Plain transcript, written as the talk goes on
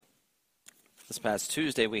This past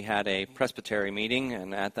Tuesday, we had a presbytery meeting,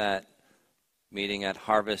 and at that meeting at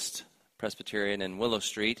Harvest Presbyterian in Willow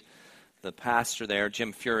Street, the pastor there,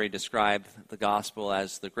 Jim Fury, described the gospel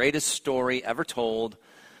as the greatest story ever told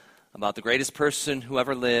about the greatest person who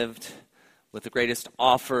ever lived with the greatest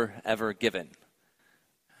offer ever given.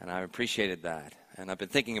 And I appreciated that. And I've been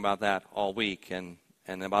thinking about that all week and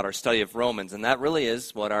about our study of Romans. And that really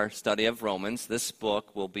is what our study of Romans, this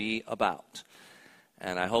book, will be about.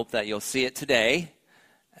 And I hope that you'll see it today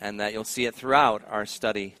and that you'll see it throughout our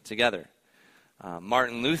study together.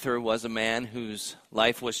 Martin Luther was a man whose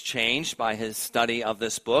life was changed by his study of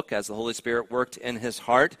this book as the Holy Spirit worked in his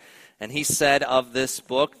heart. And he said of this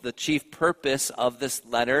book, the chief purpose of this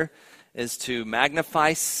letter is to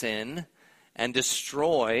magnify sin and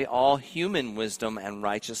destroy all human wisdom and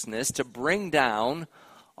righteousness, to bring down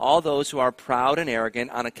all those who are proud and arrogant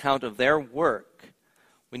on account of their work.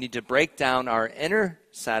 We need to break down our inner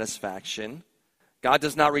satisfaction. God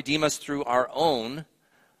does not redeem us through our own,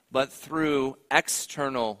 but through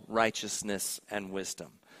external righteousness and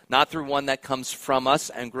wisdom. Not through one that comes from us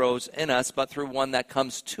and grows in us, but through one that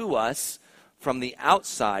comes to us from the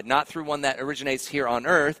outside. Not through one that originates here on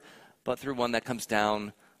earth, but through one that comes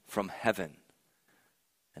down from heaven.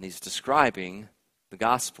 And he's describing the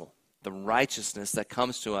gospel, the righteousness that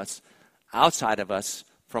comes to us outside of us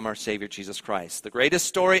from our Savior Jesus Christ. The greatest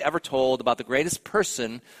story ever told about the greatest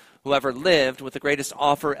person who ever lived with the greatest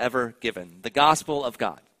offer ever given, the gospel of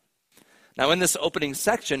God. Now in this opening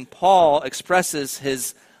section, Paul expresses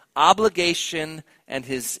his obligation and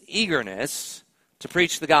his eagerness to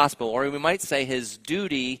preach the gospel, or we might say his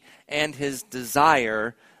duty and his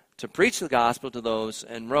desire to preach the gospel to those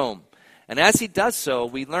in Rome. And as he does so,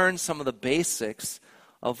 we learn some of the basics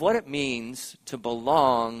of what it means to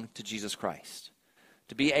belong to Jesus Christ,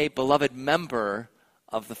 to be a beloved member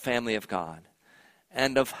of the family of God,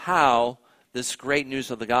 and of how this great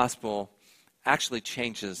news of the gospel actually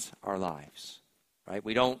changes our lives. Right?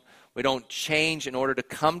 We don't change in order to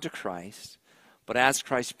come to Christ, but as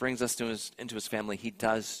Christ brings us into his family, he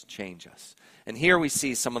does change us. And here we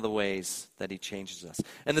see some of the ways that he changes us.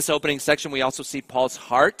 In this opening section, we also see Paul's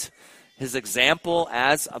heart, his example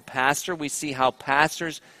as a pastor. We see how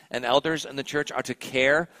pastors and elders in the church are to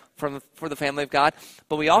care for the family of God.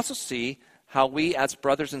 But we also see how we as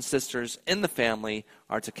brothers and sisters in the family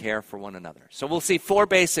are to care for one another. So we'll see four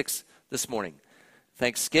basics this morning: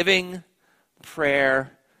 thanksgiving,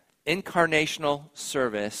 prayer, incarnational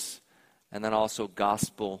service, and then also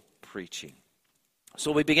gospel preaching.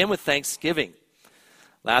 So we begin with thanksgiving.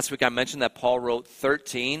 Last week I mentioned that Paul wrote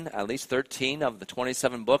at least 13 of the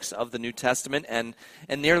 27 books of the New Testament, and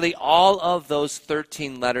in nearly all of those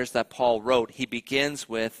 13 letters that Paul wrote, he begins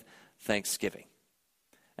with thanksgiving.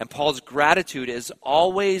 And Paul's gratitude is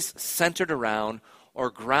always centered around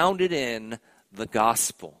or grounded in the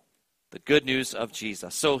gospel, the good news of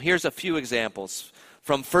Jesus. So here's a few examples.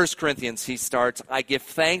 From 1 Corinthians, he starts, "I give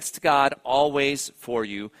thanks to God always for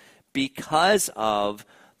you because of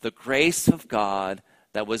the grace of God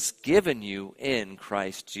that was given you in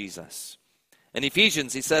Christ Jesus." In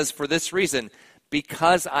Ephesians, he says, "For this reason,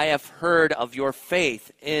 because I have heard of your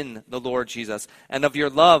faith in the Lord Jesus and of your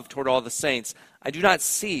love toward all the saints, I do not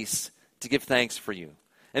cease to give thanks for you."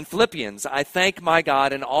 In Philippians, "I thank my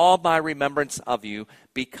God in all my remembrance of you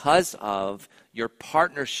because of your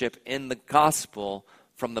partnership in the gospel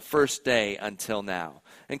from the first day until now."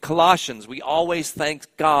 In Colossians, "We always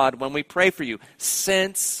thank God when we pray for you,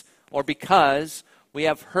 since or because we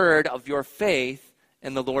have heard of your faith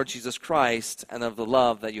in the Lord Jesus Christ and of the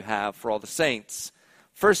love that you have for all the saints."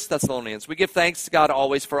 1 Thessalonians, "We give thanks to God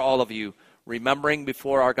always for all of you, remembering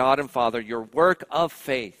before our God and Father your work of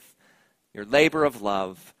faith, your labor of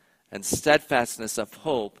love, and steadfastness of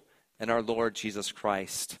hope in our Lord Jesus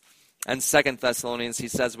Christ." And 2 Thessalonians, he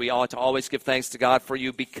says, "We ought to always give thanks to God for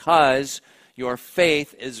you because your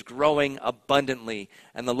faith is growing abundantly,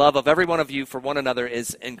 and the love of every one of you for one another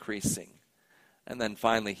is increasing." And then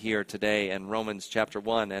finally here today in Romans chapter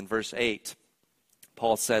 1 and verse 8,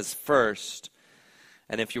 Paul says, "First,"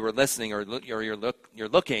 and if you were listening or you're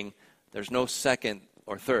looking, there's no second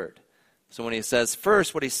or third. So when he says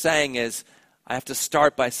first, what he's saying is, I have to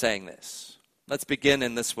start by saying this. Let's begin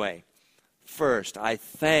in this way. "First, I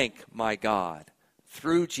thank my God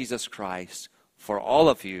through Jesus Christ for all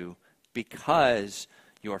of you because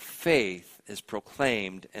your faith is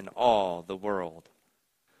proclaimed in all the world."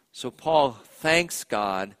 So Paul thanks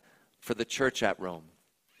God for the church at Rome,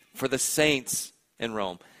 for the saints in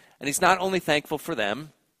Rome. And he's not only thankful for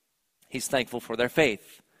them, he's thankful for their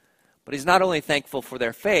faith. But he's not only thankful for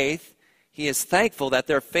their faith, he is thankful that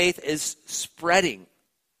their faith is spreading.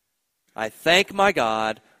 "I thank my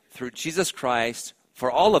God through Jesus Christ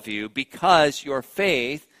for all of you, because your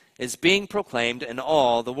faith is being proclaimed in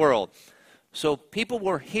all the world. So people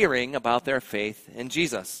were hearing about their faith in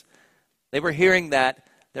Jesus. They were hearing that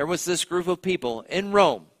there was this group of people in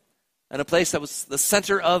Rome, in a place that was the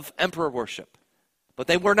center of emperor worship. But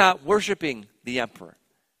they were not worshiping the emperor.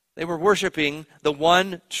 They were worshiping the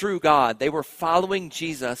one true God. They were following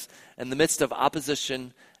Jesus in the midst of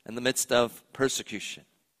opposition, in the midst of persecution.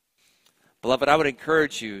 Beloved, I would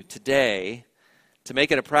encourage you today to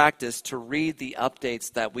make it a practice to read the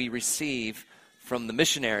updates that we receive from the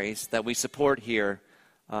missionaries that we support here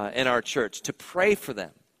in our church, to pray for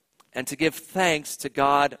them and to give thanks to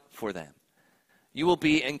God for them. You will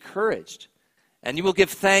be encouraged, and you will give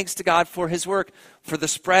thanks to God for his work, for the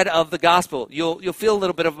spread of the gospel. You'll feel a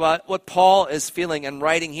little bit about what Paul is feeling and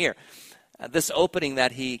writing here. This opening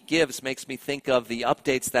that he gives makes me think of the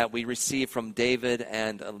updates that we receive from David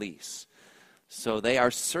and Elise. So they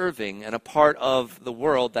are serving in a part of the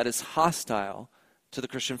world that is hostile to the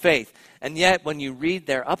Christian faith. And yet, when you read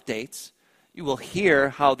their updates, you will hear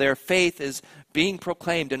how their faith is being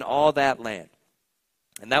proclaimed in all that land.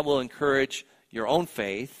 And that will encourage your own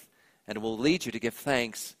faith, and it will lead you to give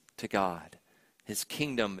thanks to God. His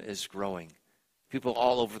kingdom is growing. People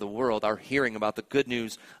all over the world are hearing about the good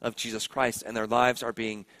news of Jesus Christ, and their lives are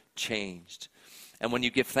being changed. And when you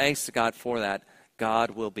give thanks to God for that,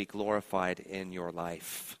 God will be glorified in your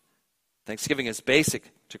life. Thanksgiving is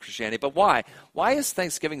basic to Christianity, but why? Why is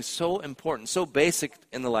Thanksgiving so important, so basic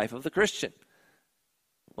in the life of the Christian?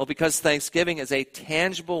 Well, because Thanksgiving is a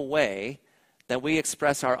tangible way that we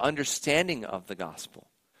express our understanding of the gospel,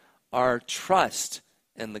 our trust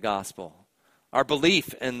in the gospel, our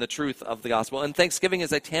belief in the truth of the gospel. And Thanksgiving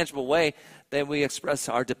is a tangible way that we express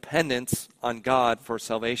our dependence on God for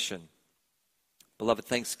salvation. Beloved,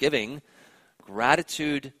 Thanksgiving,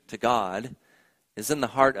 gratitude to God, is in the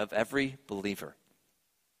heart of every believer.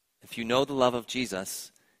 If you know the love of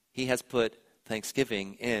Jesus, he has put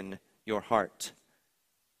thanksgiving in your heart.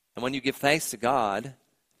 And when you give thanks to God,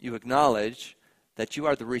 you acknowledge that you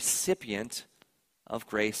are the recipient of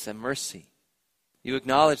grace and mercy. You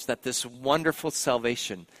acknowledge that this wonderful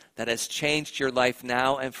salvation that has changed your life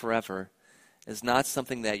now and forever is not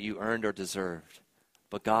something that you earned or deserved,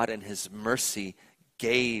 but God in his mercy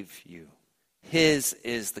gave you. His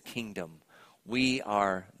is the kingdom. We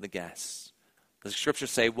are the guests. The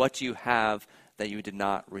scriptures say, what do you have that you did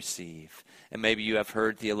not receive? And maybe you have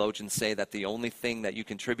heard theologians say that the only thing that you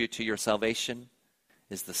contribute to your salvation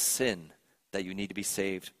is the sin that you need to be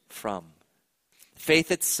saved from.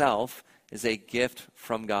 Faith itself is a gift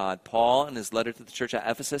from God. Paul, in his letter to the church at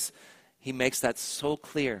Ephesus, he makes that so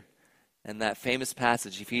clear. In that famous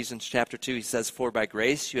passage, Ephesians chapter 2, he says, "For by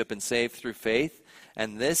grace you have been saved through faith,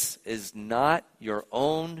 and this is not your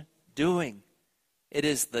own doing. It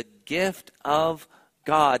is the gift of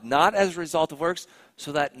God, not as a result of works,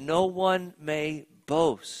 so that no one may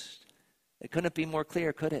boast." It couldn't be more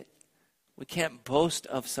clear, could it? We can't boast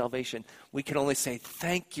of salvation. We can only say,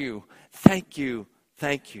 thank you, thank you,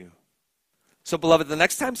 thank you. So, beloved, the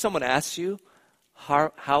next time someone asks you,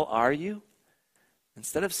 how are you?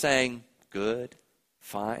 Instead of saying, good,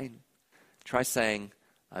 fine, try saying,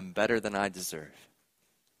 I'm better than I deserve.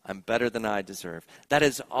 I'm better than I deserve. That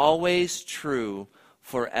is always true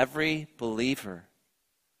for every believer,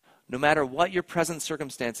 no matter what your present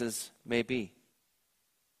circumstances may be.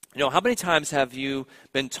 You know, how many times have you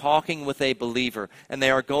been talking with a believer and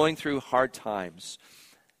they are going through hard times,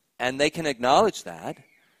 and they can acknowledge that?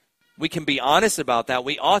 We can be honest about that.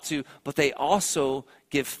 We ought to, but they also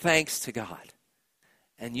give thanks to God.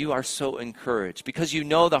 And you are so encouraged because you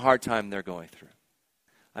know the hard time they're going through.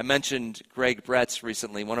 I mentioned Greg Bretz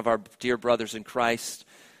recently, one of our dear brothers in Christ.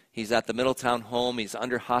 He's at the Middletown home. He's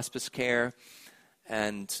under hospice care,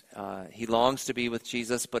 and he longs to be with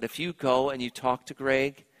Jesus. But if you go and you talk to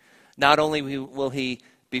Greg, not only will he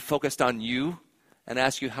be focused on you and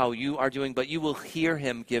ask you how you are doing, but you will hear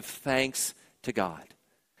him give thanks to God.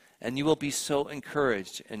 And you will be so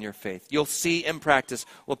encouraged in your faith. You'll see in practice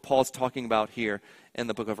what Paul's talking about here in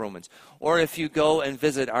the book of Romans. Or if you go and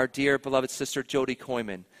visit our dear beloved sister Jody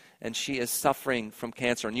Koyman, and she is suffering from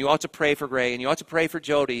cancer, and you ought to pray for Gray, and you ought to pray for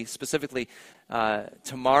Jody specifically.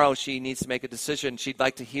 Tomorrow she needs to make a decision. She'd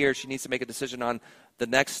like to hear she needs to make a decision on the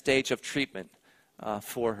next stage of treatment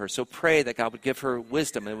for her. So pray that God would give her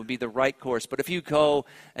wisdom and it would be the right course. But if you go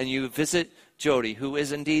and you visit Jody, who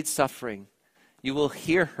is indeed suffering, you will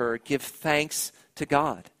hear her give thanks to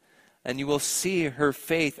God. And you will see her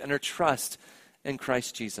faith and her trust in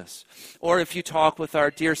Christ Jesus. Or if you talk with our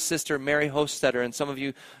dear sister Mary Hostetter, and some of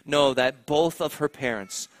you know that both of her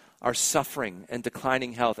parents are suffering and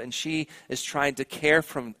declining health, and she is trying to care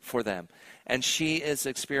for them. And she is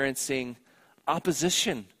experiencing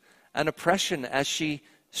opposition and oppression as she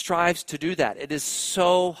strives to do that. It is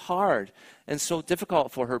so hard and so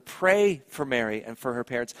difficult for her. Pray for Mary and for her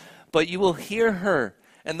parents. But you will hear her,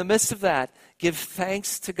 in the midst of that, give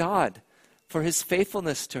thanks to God for his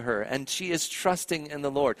faithfulness to her, and she is trusting in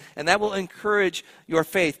the Lord. And that will encourage your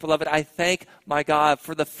faith. Beloved, I thank my God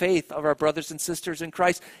for the faith of our brothers and sisters in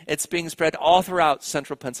Christ. It's being spread all throughout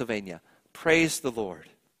central Pennsylvania. Praise the Lord.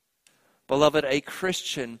 Beloved, a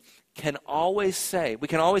Christian we can always say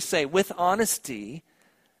with honesty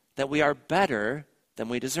that we are better than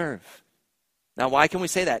we deserve. Now, why can we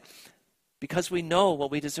say that? Because we know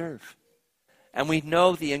what we deserve. And we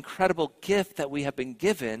know the incredible gift that we have been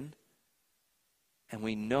given. And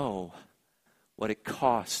we know what it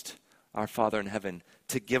cost our Father in heaven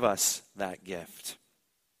to give us that gift.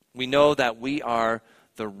 We know that we are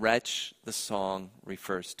the wretch the song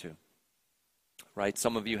refers to. Right?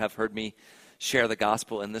 Some of you have heard me share the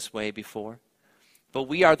gospel in this way before. But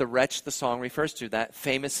we are the wretch the song refers to, that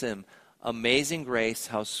famous hymn, Amazing Grace,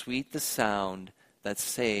 how sweet the sound that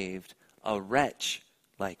saved a wretch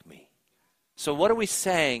like me. So what are we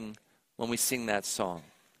saying when we sing that song?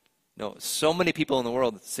 No, so many people in the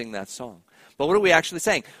world sing that song. But what are we actually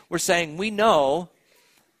saying? We're saying we know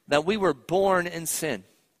that we were born in sin.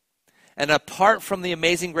 And apart from the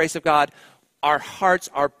amazing grace of God, our hearts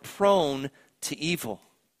are prone to evil.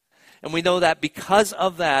 And we know that because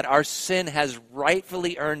of that, our sin has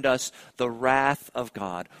rightfully earned us the wrath of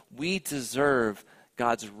God. We deserve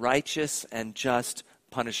God's righteous and just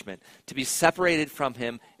punishment, to be separated from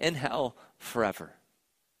him in hell forever.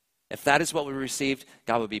 If that is what we received,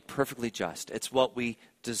 God would be perfectly just. It's what we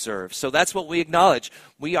deserve. So that's what we acknowledge.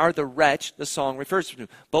 We are the wretch the song refers to.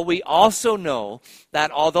 But we also know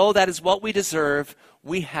that although that is what we deserve,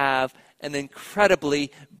 we have an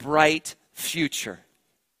incredibly bright future.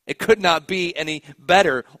 It could not be any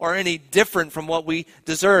better or any different from what we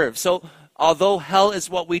deserve. So although hell is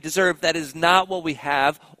what we deserve, that is not what we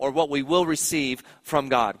have or what we will receive from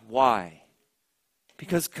God. Why?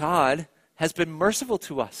 Because God has been merciful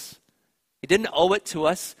to us. He didn't owe it to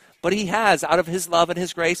us, but he has. Out of his love and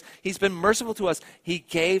his grace, he's been merciful to us. He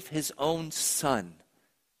gave his own Son,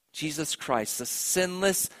 Jesus Christ, the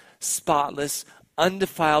sinless, spotless,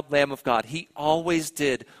 undefiled Lamb of God. He always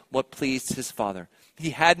did what pleased his Father. He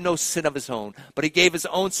had no sin of his own, but he gave his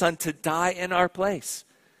own Son to die in our place,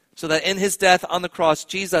 so that in his death on the cross,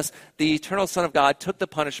 Jesus, the eternal Son of God, took the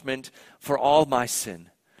punishment for all my sin,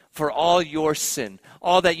 for all your sin,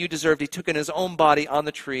 all that you deserved. He took in his own body on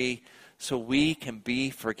the tree so we can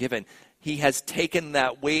be forgiven. He has taken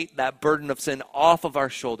that weight, that burden of sin off of our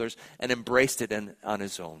shoulders and embraced it on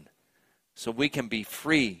his own. So we can be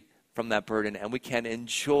free from that burden and we can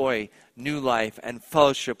enjoy new life and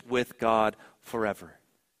fellowship with God forever.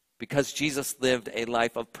 Because Jesus lived a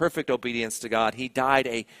life of perfect obedience to God, he died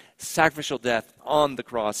a sacrificial death on the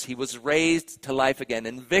cross. He was raised to life again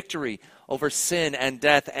in victory over sin and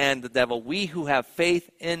death and the devil. We who have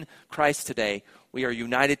faith in Christ today, we are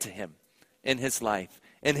united to him in his life,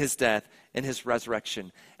 in his death, in his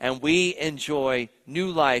resurrection. And we enjoy new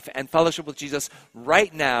life and fellowship with Jesus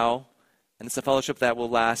right now, and it's a fellowship that will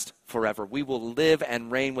last forever. We will live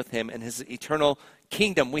and reign with him in his eternal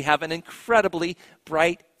kingdom. We have an incredibly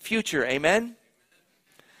bright future. Amen?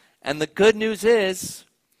 And the good news is,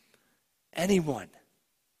 anyone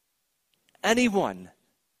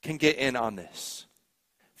can get in on this.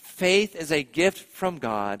 Faith is a gift from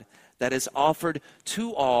God that is offered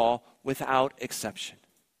to all without exception.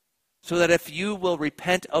 So that if you will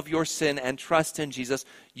repent of your sin and trust in Jesus,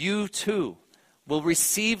 you too will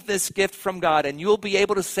receive this gift from God, and you'll be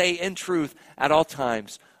able to say in truth at all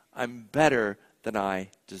times, I'm better than I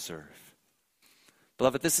deserve.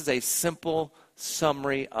 Beloved, this is a simple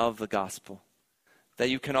summary of the gospel that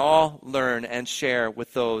you can all learn and share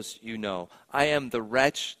with those you know. I am the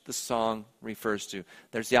wretch the song refers to.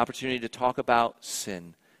 There's the opportunity to talk about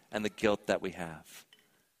sin and the guilt that we have.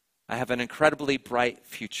 I have an incredibly bright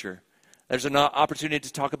future. There's an opportunity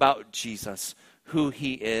to talk about Jesus, who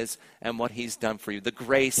he is, and what he's done for you, the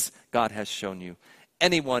grace God has shown you.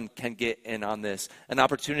 Anyone can get in on this, an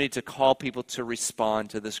opportunity to call people to respond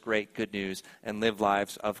to this great good news and live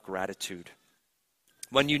lives of gratitude.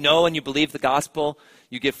 When you know and you believe the gospel,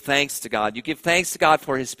 you give thanks to God. You give thanks to God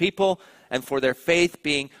for his people and for their faith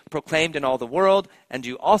being proclaimed in all the world, and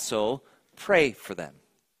you also pray for them.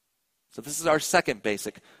 So this is our second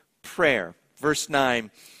basic prayer. Verse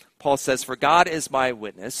 9, Paul says, for God is my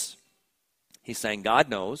witness. He's saying God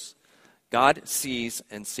knows. God sees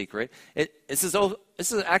in secret. This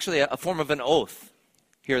is actually a form of an oath.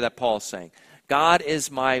 here that Paul is saying. God is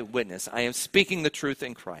my witness. I am speaking the truth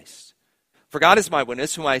in Christ. For God is my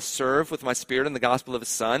witness, whom I serve with my spirit in the gospel of his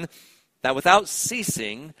Son, that without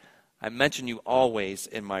ceasing I mention you always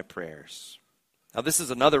in my prayers. Now this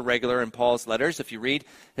is another regular in Paul's letters. If you read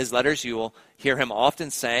his letters, you will hear him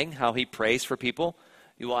often saying how he prays for people.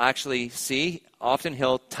 You will actually see often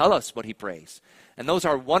he'll tell us what he prays. And those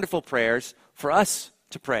are wonderful prayers for us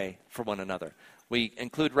to pray for one another. We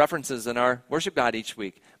include references in our worship guide each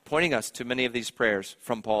week, pointing us to many of these prayers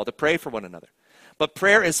from Paul to pray for one another. But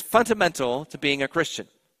prayer is fundamental to being a Christian.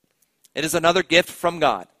 It is another gift from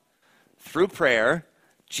God. Through prayer,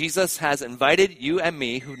 Jesus has invited you and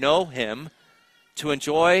me who know him to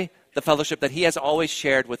enjoy the fellowship that he has always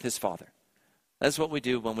shared with his Father. That's what we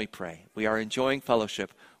do when we pray. We are enjoying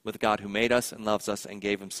fellowship with God who made us and loves us and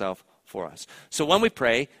gave himself for us. So when we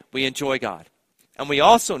pray, we enjoy God. And we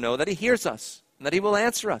also know that he hears us and that he will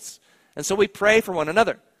answer us. And so we pray for one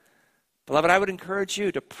another. Beloved, I would encourage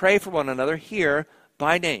you to pray for one another here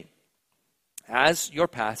by name. As your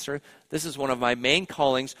pastor, this is one of my main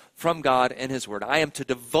callings from God and his word. I am to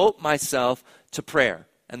devote myself to prayer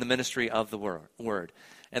and the ministry of the word.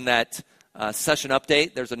 And that session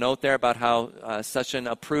update, there's a note there about how session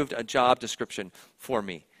approved a job description for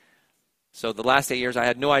me. So the last 8 years, I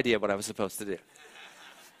had no idea what I was supposed to do.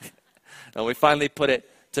 And we finally put it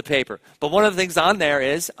to paper. But one of the things on there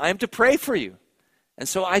is, I am to pray for you. And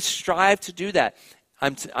so I strive to do that.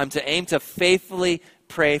 I'm to aim to faithfully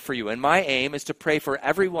pray for you. And my aim is to pray for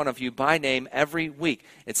every one of you by name every week.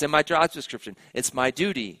 It's in my job description. It's my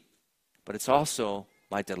duty, but it's also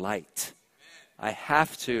my delight. I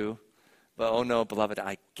have to, but oh no, beloved,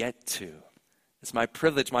 I get to. It's my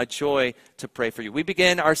privilege, my joy to pray for you. We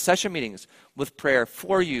begin our session meetings with prayer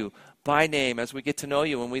for you by name as we get to know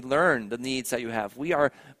you and we learn the needs that you have. We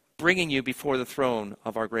are bringing you before the throne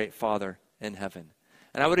of our great Father in heaven.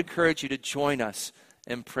 And I would encourage you to join us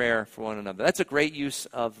in prayer for one another. That's a great use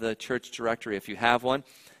of the church directory if you have one.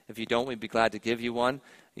 If you don't, we'd be glad to give you one.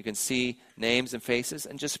 You can see names and faces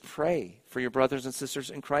and just pray for your brothers and sisters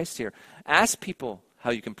in Christ here. Ask people how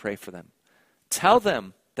you can pray for them. Tell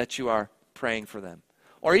them that you are praying for them.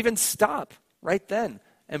 Or even stop right then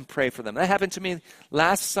and pray for them. That happened to me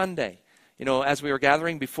last Sunday. You know, as we were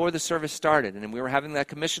gathering before the service started, and we were having that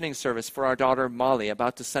commissioning service for our daughter Molly,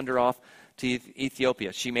 about to send her off to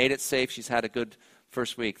Ethiopia. She made it safe. She's had a good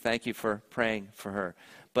first week. Thank you for praying for her.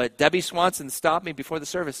 But Debbie Swanson stopped me before the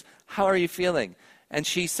service. How are you feeling? And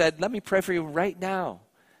she said, let me pray for you right now.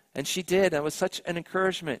 And she did. That was such an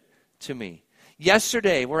encouragement to me.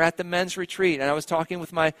 Yesterday, we're at the men's retreat, and I was talking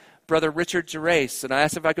with my brother Richard Gerace, and I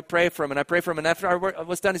asked if I could pray for him, and I prayed for him, and after I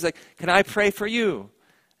was done, he's like, can I pray for you?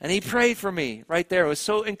 And he prayed for me right there. It was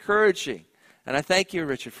so encouraging. And I thank you,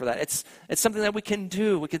 Richard, for that. It's something that we can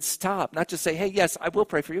do. We can stop, not just say, hey, yes, I will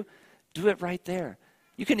pray for you. Do it right there.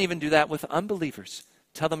 You can even do that with unbelievers.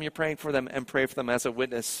 Tell them you're praying for them and pray for them as a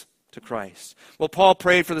witness to Christ. Well, Paul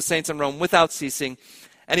prayed for the saints in Rome without ceasing,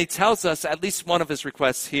 and he tells us at least one of his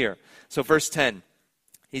requests here. So verse 10,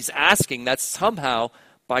 he's asking that somehow,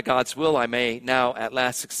 by God's will, I may now at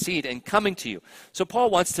last succeed in coming to you. So Paul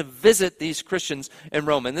wants to visit these Christians in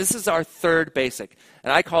Rome, and this is our third basic,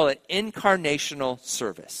 and I call it incarnational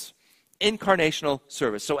service. Incarnational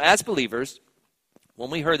service. So as believers, when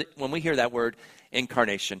we hear that word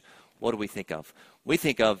incarnation, what do we think of? We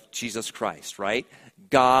think of Jesus Christ, right?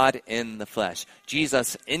 God in the flesh.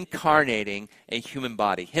 Jesus incarnating a human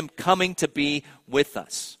body. Him coming to be with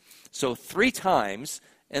us. So 3 times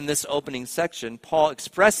in this opening section, Paul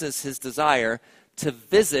expresses his desire to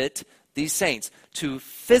visit these saints, to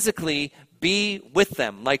physically be with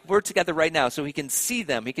them, like we're together right now, so he can see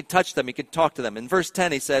them, he can touch them, he can talk to them. In verse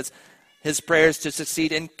 10, he says, his prayers to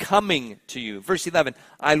succeed in coming to you. Verse 11,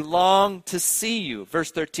 I long to see you.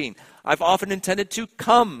 Verse 13, I've often intended to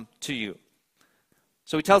come to you.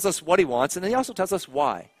 So he tells us what he wants, and then he also tells us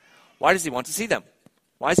why. Why does he want to see them?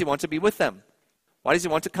 Why does he want to be with them? Why does he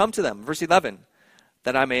want to come to them? Verse 11,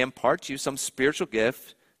 that I may impart to you some spiritual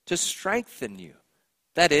gift to strengthen you.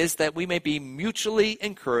 That is, that we may be mutually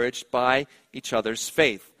encouraged by each other's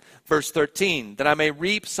faith. Verse 13, that I may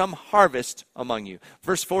reap some harvest among you.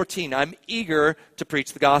 Verse 14, I'm eager to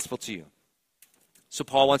preach the gospel to you. So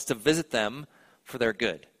Paul wants to visit them for their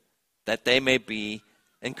good, that they may be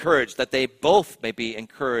encouraged, that they both may be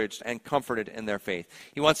encouraged and comforted in their faith.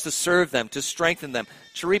 He wants to serve them, to strengthen them,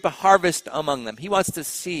 to reap a harvest among them. He wants to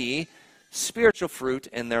see spiritual fruit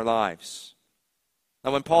in their lives.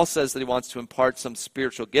 Now, when Paul says that he wants to impart some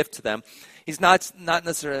spiritual gift to them, he's not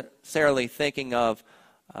necessarily thinking of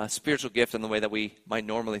a spiritual gift in the way that we might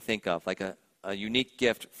normally think of, like a unique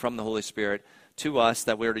gift from the Holy Spirit to us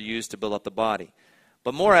that we're to use to build up the body.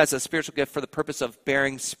 but more as a spiritual gift for the purpose of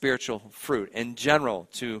bearing spiritual fruit in general,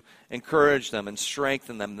 to encourage them and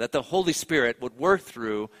strengthen them, that the Holy Spirit would work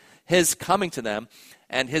through his coming to them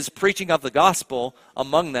and his preaching of the gospel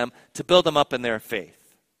among them to build them up in their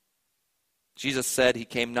faith. Jesus said he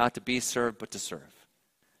came not to be served, but to serve.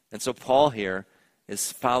 And so Paul here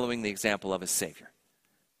is following the example of his Savior.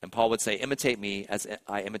 And Paul would say, imitate me as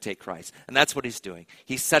I imitate Christ. And that's what he's doing.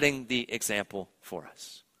 He's setting the example for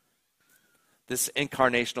us. This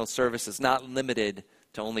incarnational service is not limited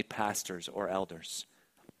to only pastors or elders.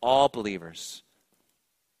 All believers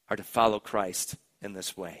are to follow Christ in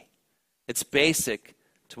this way. It's basic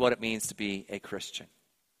to what it means to be a Christian.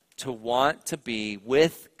 To want to be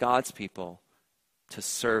with God's people, to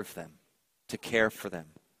serve them, to care for them,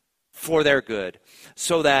 for their good,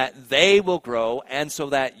 so that they will grow and so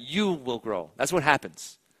that you will grow. That's what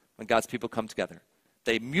happens when God's people come together.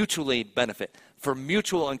 They mutually benefit for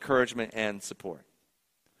mutual encouragement and support.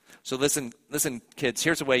 So listen, kids,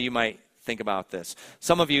 here's a way you might think about this.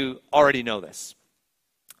 Some of you already know this.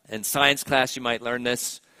 In science class, you might learn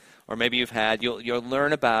this, or maybe you'll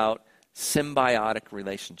learn about symbiotic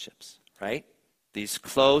relationships, right? These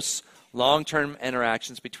close, long-term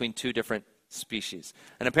interactions between two different species.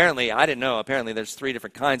 And apparently, I didn't know, apparently there's 3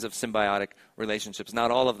 different kinds of symbiotic relationships.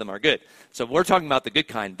 Not all of them are good. So we're talking about the good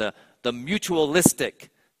kind, the mutualistic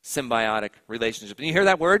symbiotic relationship. And you hear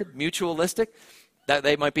that word, mutualistic? That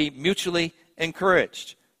they might be mutually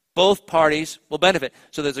encouraged. Both parties will benefit.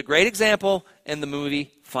 So there's a great example in the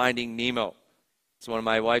movie Finding Nemo. It's one of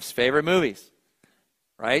my wife's favorite movies,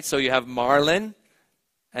 right? So you have Marlin,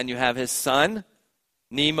 and you have his son,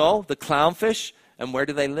 Nemo, the clownfish, and where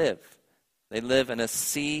do they live? They live in a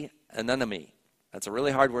sea anemone. That's a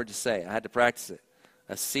really hard word to say. I had to practice it.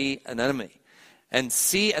 A sea anemone. And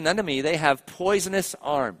sea anemone, they have poisonous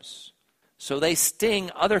arms. So they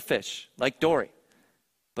sting other fish, like Dory.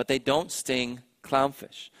 But they don't sting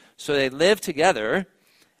clownfish. So they live together,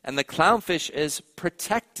 and the clownfish is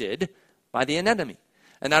protected by the anemone.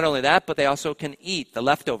 And not only that, but they also can eat the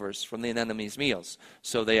leftovers from the anemone's meals.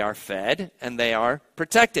 So they are fed and they are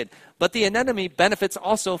protected. But the anemone benefits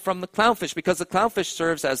also from the clownfish because the clownfish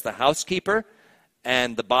serves as the housekeeper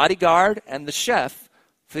and the bodyguard and the chef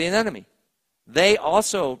for the anemone. They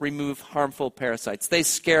also remove harmful parasites. They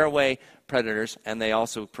scare away predators and they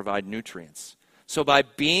also provide nutrients. So by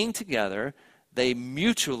being together, they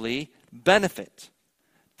mutually benefit.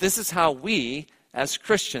 This is how we, as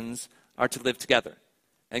Christians, are to live together.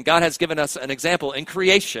 And God has given us an example in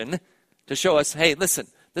creation to show us, hey, listen,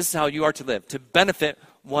 this is how you are to live, to benefit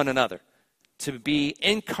one another, to be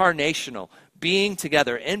incarnational, being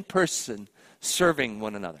together in person, serving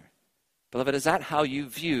one another. Beloved, is that how you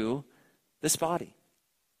view this body?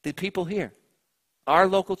 The people here, our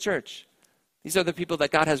local church. These are the people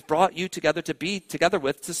that God has brought you together to be together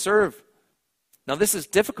with, to serve. Now, this is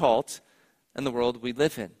difficult in the world we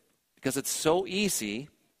live in because it's so easy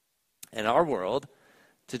in our world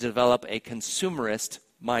to develop a consumerist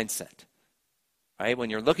mindset, right? When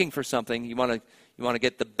you're looking for something, you want to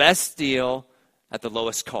get the best deal at the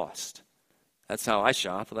lowest cost. That's how I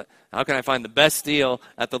shop. How can I find the best deal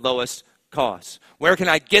at the lowest cost? Where can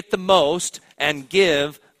I get the most and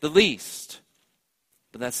give the least?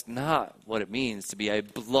 But that's not what it means to be a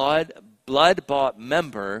blood-bought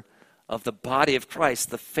member of the body of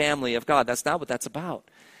Christ, the family of God. That's not what that's about.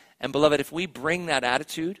 And beloved, if we bring that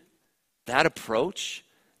attitude, that approach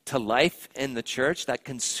to life in the church, that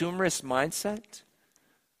consumerist mindset,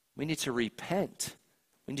 we need to repent.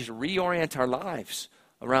 We need to reorient our lives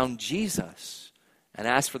around Jesus and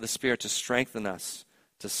ask for the Spirit to strengthen us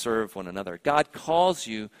to serve one another. God calls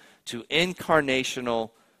you to incarnational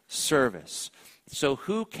service. So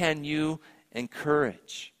who can you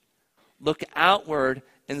encourage? Look outward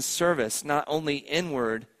in service, not only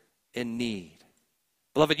inward in need.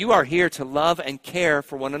 Beloved, you are here to love and care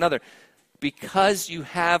for one another. Because you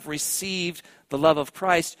have received the love of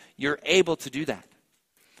Christ, you're able to do that.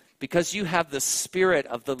 Because you have the Spirit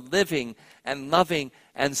of the living and loving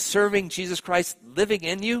and serving Jesus Christ living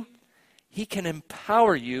in you, He can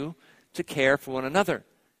empower you to care for one another.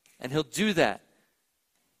 And He'll do that.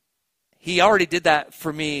 He already did that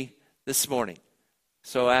for me this morning.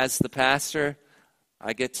 So as the pastor,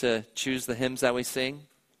 I get to choose the hymns that we sing.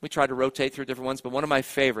 We try to rotate through different ones, but one of my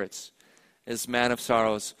favorites is Man of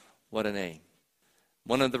Sorrows, What a Name.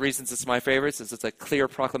 One of the reasons it's my favorites is it's a clear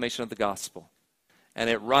proclamation of the gospel. And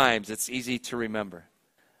it rhymes. It's easy to remember.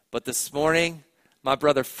 But this morning, my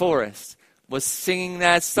brother Forrest was singing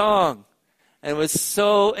that song. And it was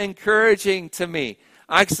so encouraging to me.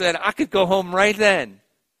 I said I could go home right then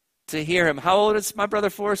to hear him. How old is my brother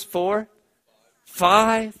Forrest? 4?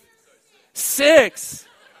 5? 6.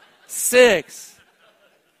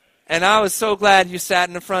 And I was so glad you sat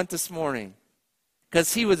in the front this morning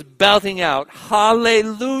because he was belting out,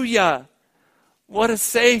 hallelujah, what a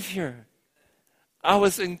Savior. I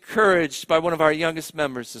was encouraged by one of our youngest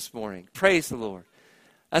members this morning. Praise the Lord.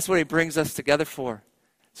 That's what he brings us together for.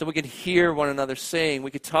 So we can hear one another sing.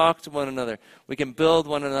 We can talk to one another. We can build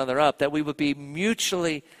one another up. That we would be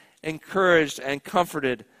mutually encouraged and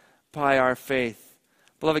comforted by our faith.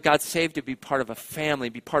 Beloved, God saved you to be part of a family,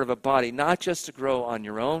 be part of a body, not just to grow on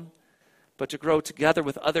your own, but to grow together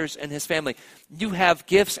with others in his family. You have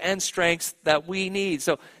gifts and strengths that we need.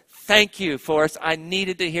 So thank you, Forrest. I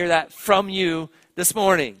needed to hear that from you this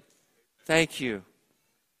morning. Thank you.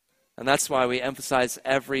 And that's why we emphasize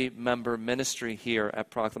every member ministry here at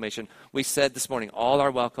Proclamation. We said this morning, all are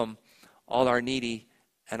welcome, all are needy,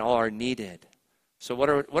 and all are needed. So what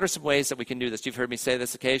are some ways that we can do this? You've heard me say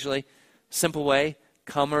this occasionally. Simple way,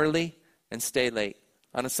 come early and stay late.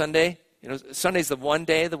 On a Sunday, Sunday's the one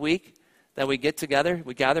day of the week that we get together,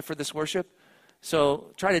 we gather for this worship.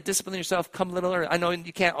 So try to discipline yourself, come a little early. I know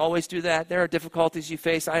you can't always do that. There are difficulties you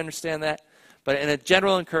face, I understand that. But in a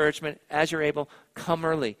general encouragement, as you're able, come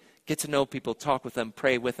early. Get to know people, talk with them,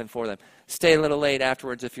 pray with and for them. Stay a little late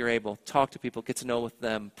afterwards if you're able. Talk to people, get to know with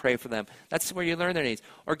them, pray for them. That's where you learn their needs.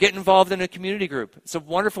 Or get involved in a community group. It's a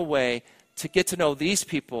wonderful way to get to know these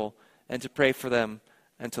people and to pray for them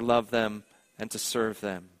and to love them and to serve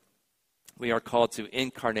them. We are called to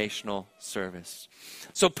incarnational service.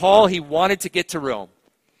 So Paul, he wanted to get to Rome.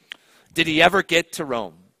 Did he ever get to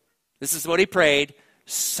Rome? This is what he prayed.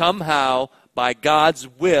 Somehow, by God's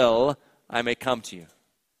will, I may come to you.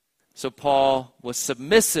 So Paul was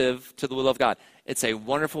submissive to the will of God. It's a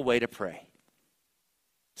wonderful way to pray.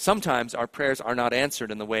 Sometimes our prayers are not answered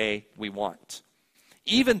in the way we want.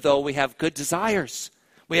 Even though we have good desires,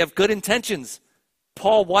 we have good intentions.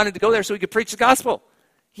 Paul wanted to go there so he could preach the gospel.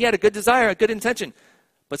 He had a good desire, a good intention.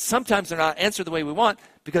 But sometimes they're not answered the way we want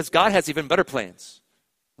because God has even better plans.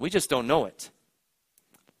 We just don't know it.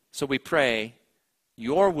 So we pray,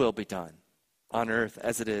 your will be done on earth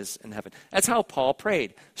as it is in heaven. That's how Paul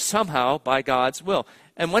prayed, somehow by God's will.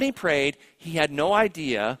 And when he prayed, he had no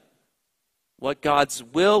idea what God's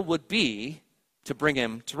will would be to bring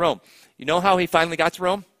him to Rome. You know how he finally got to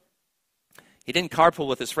Rome? He didn't carpool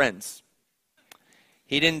with his friends.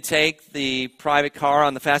 He didn't take the private car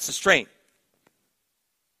on the fastest train.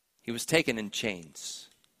 He was taken in chains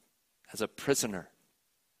as a prisoner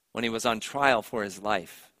when he was on trial for his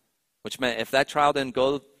life, which meant if that trial didn't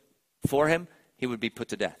go for him, he would be put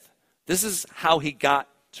to death. This is how he got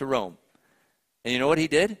to Rome. And you know what he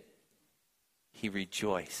did? He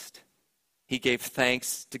rejoiced. He gave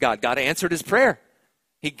thanks to God. God answered his prayer.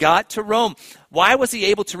 He got to Rome. Why was he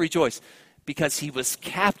able to rejoice? Because he was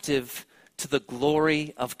captive to the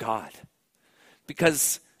glory of God.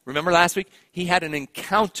 Because, remember last week, he had an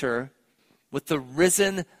encounter with the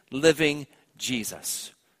risen, living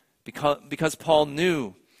Jesus. Because Paul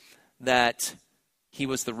knew that he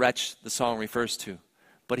was the wretch the song refers to.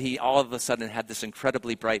 But he all of a sudden had this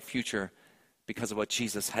incredibly bright future because of what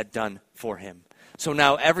Jesus had done for him. So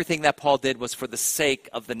now everything that Paul did was for the sake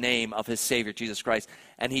of the name of his Savior, Jesus Christ.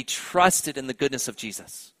 And he trusted in the goodness of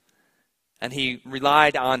Jesus. And he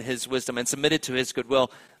relied on his wisdom and submitted to his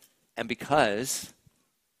goodwill. And because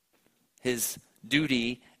his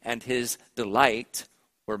duty and his delight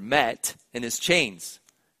were met in his chains,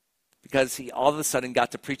 because he all of a sudden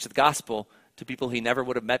got to preach the gospel to people he never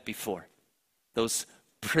would have met before, those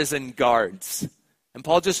prison guards. And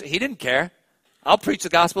Paul he didn't care. I'll preach the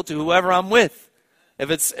gospel to whoever I'm with.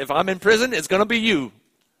 If I'm in prison, it's going to be you.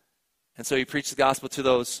 And so he preached the gospel to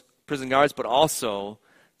those prison guards, but also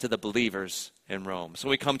to the believers in Rome. So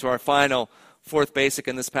we come to our final, fourth basic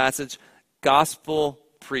in this passage, gospel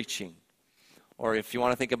preaching. Or if you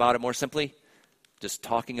want to think about it more simply, just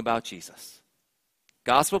talking about Jesus.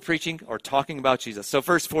 Gospel preaching or talking about Jesus. So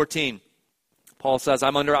verse 14, Paul says,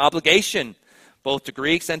 I'm under obligation, both to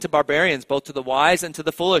Greeks and to barbarians, both to the wise and to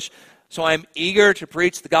the foolish. So I'm eager to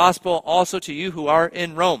preach the gospel also to you who are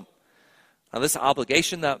in Rome. Now this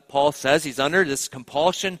obligation that Paul says he's under, this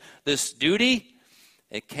compulsion, this duty,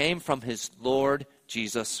 it came from his Lord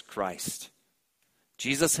Jesus Christ.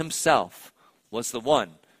 Jesus himself was the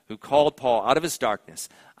one who called Paul out of his darkness,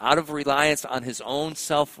 out of reliance on his own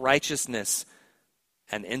self-righteousness,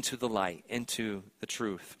 and into the light, into the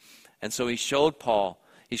truth. And so he showed Paul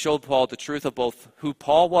the truth of both who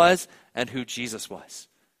Paul was and who Jesus was.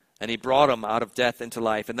 And he brought him out of death into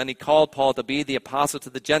life. And then he called Paul to be the apostle to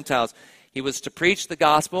the Gentiles. He was to preach the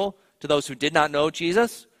gospel to those who did not know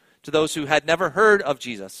Jesus, to those who had never heard of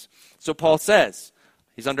Jesus. So Paul says,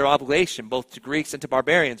 He's under obligation, both to Greeks and to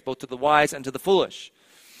barbarians, both to the wise and to the foolish.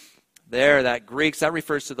 There, that Greeks, that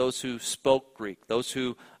refers to those who spoke Greek, those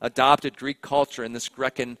who adopted Greek culture in this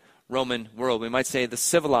Greco-Roman world. We might say the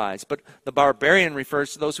civilized, but the barbarian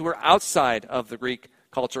refers to those who were outside of the Greek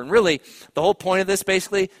culture. And really, the whole point of this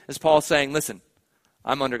basically is Paul saying, listen,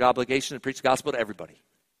 I'm under obligation to preach the gospel to everybody,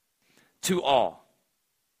 to all.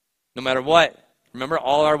 No matter what, remember,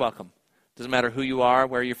 all are welcome. Doesn't matter who you are,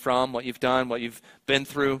 where you're from, what you've done, what you've been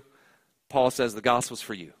through. Paul says the gospel's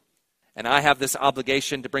for you. And I have this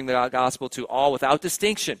obligation to bring the gospel to all without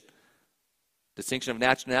distinction. Distinction of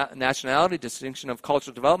nationality, distinction of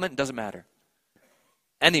cultural development, it doesn't matter.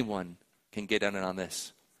 Anyone can get in on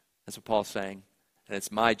this. That's what Paul's saying. And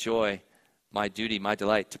it's my joy, my duty, my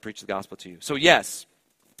delight to preach the gospel to you. So yes,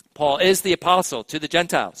 Paul is the apostle to the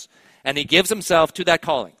Gentiles, and he gives himself to that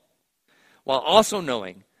calling, while also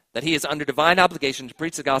knowing that he is under divine obligation to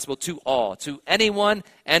preach the gospel to all, to anyone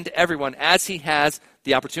and everyone, as he has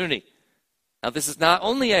the opportunity. Now, this is not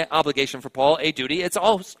only an obligation for Paul, a duty, it's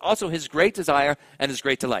also his great desire and his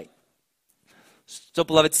great delight. So,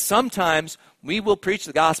 beloved, sometimes we will preach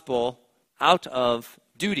the gospel out of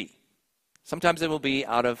duty. Sometimes it will be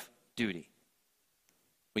out of duty.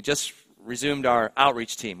 We just resumed our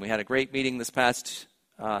outreach team. We had a great meeting this past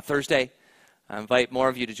Thursday. I invite more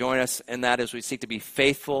of you to join us in that as we seek to be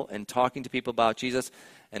faithful in talking to people about Jesus.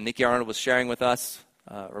 And Nikki Arnold was sharing with us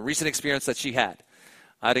a recent experience that she had.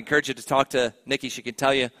 I'd encourage you to talk to Nikki. She can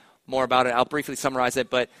tell you more about it. I'll briefly summarize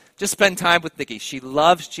it, but just spend time with Nikki. She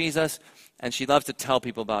loves Jesus, and she loves to tell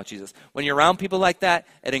people about Jesus. When you're around people like that,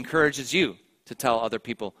 it encourages you to tell other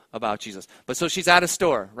people about Jesus. But so she's at a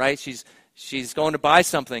store, right? She's going to buy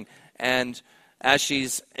something, and as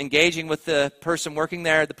she's engaging with the person working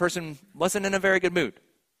there, the person wasn't in a very good mood,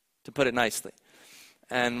 to put it nicely.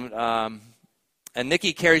 And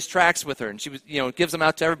Nikki carries tracts with her, and she gives them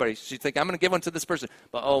out to everybody. She's thinking, I'm going to give one to this person.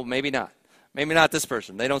 But, maybe not. Maybe not this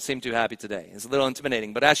person. They don't seem too happy today. It's a little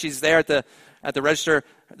intimidating. But as she's there at the register,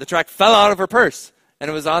 the tract fell out of her purse, and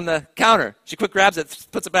it was on the counter. She quick grabs it,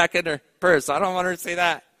 puts it back in her purse. I don't want her to see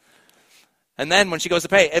that. And then when she goes to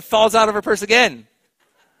pay, it falls out of her purse again.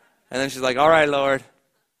 And then she's like, all right, Lord,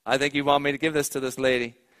 I think you want me to give this to this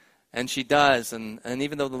lady. And she does. And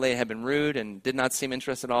even though the lady had been rude and did not seem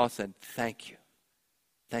interested at all, said, thank you.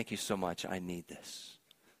 Thank you so much. I need this.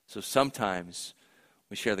 So sometimes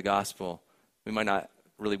we share the gospel. We might not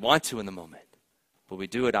really want to in the moment, but we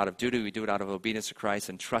do it out of duty. We do it out of obedience to Christ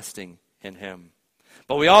and trusting in him.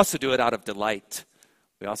 But we also do it out of delight.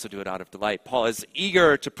 We also do it out of delight. Paul is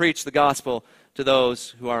eager to preach the gospel to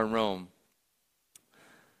those who are in Rome.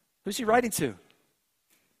 Who's he writing to?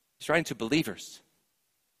 He's writing to believers.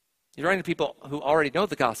 He's writing to people who already know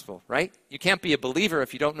the gospel, right? You can't be a believer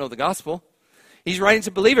if you don't know the gospel. He's writing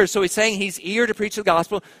to believers, so he's saying he's eager to preach the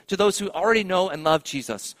gospel to those who already know and love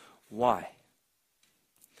Jesus. Why?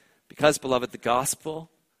 Because, beloved, the gospel,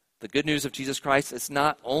 the good news of Jesus Christ, is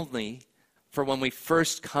not only for when we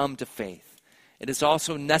first come to faith. It is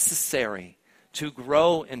also necessary to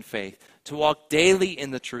grow in faith, to walk daily in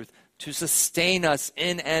the truth, to sustain us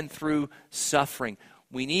in and through suffering.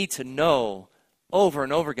 We need to know over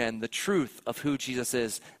and over again the truth of who Jesus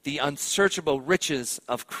is, the unsearchable riches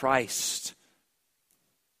of Christ.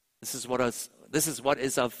 This is what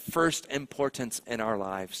is of first importance in our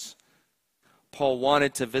lives. Paul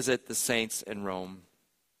wanted to visit the saints in Rome.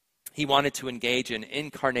 He wanted to engage in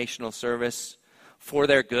incarnational service for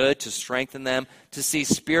their good, to strengthen them, to see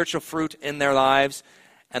spiritual fruit in their lives.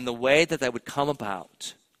 And the way that would come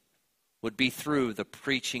about would be through the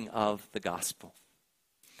preaching of the gospel,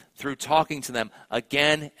 through talking to them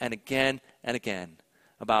again and again and again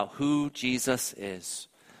about who Jesus is,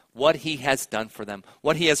 what he has done for them,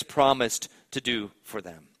 what he has promised to do for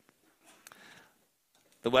them.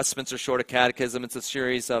 The Westminster Shorter Catechism, it's a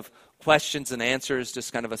series of questions and answers,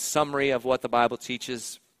 just kind of a summary of what the Bible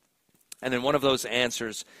teaches. And in one of those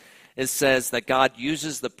answers, it says that God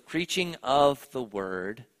uses the preaching of the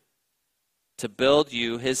word to build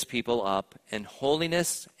you, his people, up in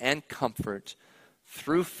holiness and comfort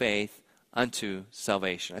through faith unto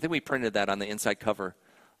salvation. I think we printed that on the inside cover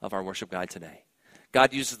of our worship guide today.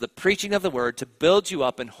 God uses the preaching of the word to build you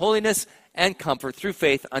up in holiness and comfort through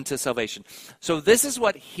faith unto salvation. So this is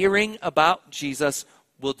what hearing about Jesus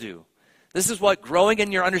will do. This is what growing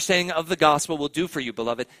in your understanding of the gospel will do for you,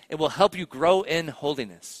 beloved. It will help you grow in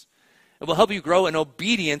holiness. It will help you grow in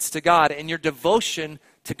obedience to God and your devotion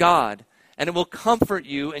to God. And it will comfort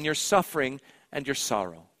you in your suffering and your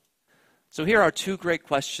sorrow. So here are two great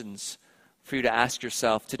questions for you to ask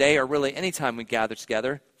yourself today, or really anytime we gather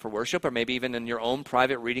together for worship, or maybe even in your own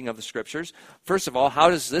private reading of the Scriptures. First of all, how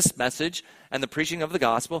does this message and the preaching of the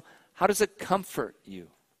gospel, how does it comfort you?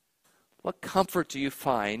 What comfort do you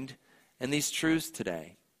find in these truths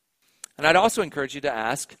today? And I'd also encourage you to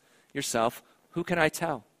ask yourself, who can I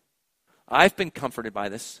tell? I've been comforted by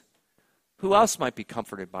this. Who else might be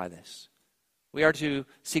comforted by this? We are to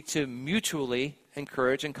seek to mutually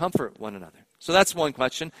encourage and comfort one another. So that's one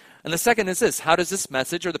question. And the second is this: how does this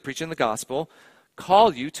message or the preaching of the gospel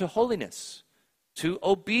call you to holiness, to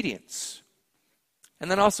obedience? And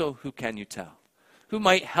then also, who can you tell? Who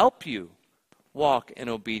might help you walk in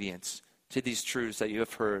obedience to these truths that you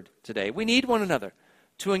have heard today? We need one another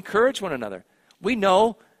to encourage one another. We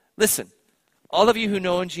know, listen, all of you who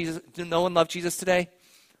know and love Jesus today,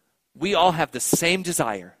 we all have the same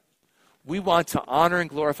desire. We want to honor and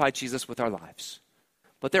glorify Jesus with our lives.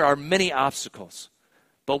 But there are many obstacles.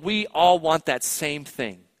 But we all want that same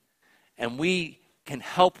thing. And we can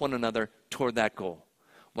help one another toward that goal.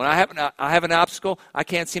 When I have an obstacle, I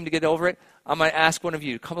can't seem to get over it, I might ask one of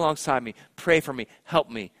you to come alongside me, pray for me, help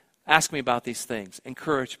me, ask me about these things,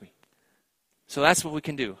 encourage me. So that's what we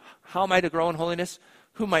can do. How am I to grow in holiness?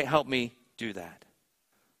 Who might help me do that?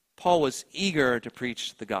 Paul was eager to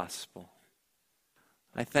preach the gospel.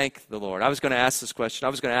 I thank the Lord. I was going to ask this question. I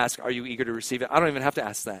was going to ask, are you eager to receive it? I don't even have to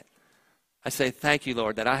ask that. I say, thank you,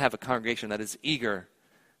 Lord, that I have a congregation that is eager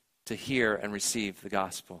to hear and receive the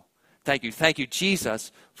gospel. Thank you. Thank you,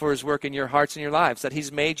 Jesus, for his work in your hearts and your lives, that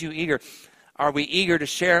he's made you eager. Are we eager to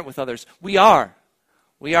share it with others? We are.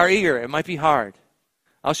 We are eager. It might be hard.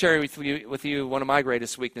 I'll share with you one of my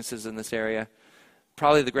greatest weaknesses in this area.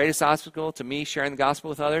 Probably the greatest obstacle to me sharing the gospel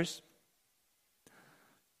with others.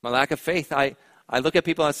 My lack of faith. I look at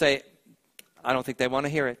people and say, I don't think they want to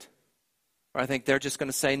hear it. Or I think they're just going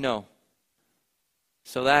to say no.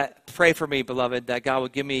 So pray for me, beloved, that God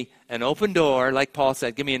would give me an open door, like Paul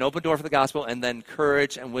said, give me an open door for the gospel, and then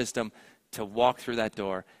courage and wisdom to walk through that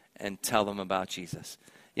door and tell them about Jesus.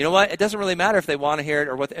 You know what? It doesn't really matter if they want to hear it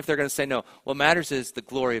or if they're going to say no. What matters is the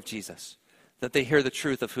glory of Jesus, that they hear the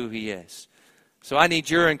truth of who he is. So I need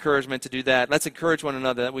your encouragement to do that. Let's encourage one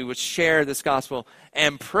another that we would share this gospel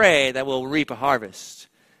and pray that we'll reap a harvest.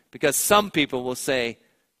 Because some people will say,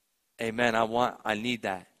 amen, I need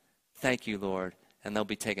that. Thank you, Lord. And they'll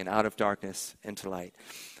be taken out of darkness into light.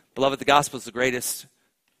 Beloved, the gospel is the greatest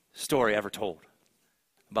story ever told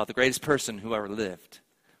about the greatest person who ever lived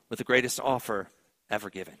with the greatest offer ever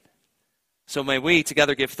given. So may we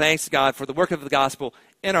together give thanks to God for the work of the gospel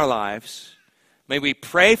in our lives. May we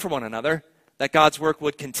pray for one another that God's work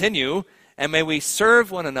would continue, and may we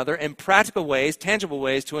serve one another in practical ways, tangible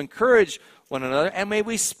ways to encourage one another, and may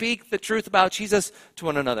we speak the truth about Jesus to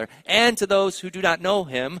one another and to those who do not know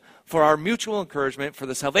him for our mutual encouragement, for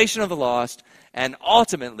the salvation of the lost, and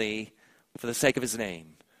ultimately for the sake of his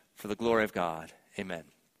name, for the glory of God. Amen.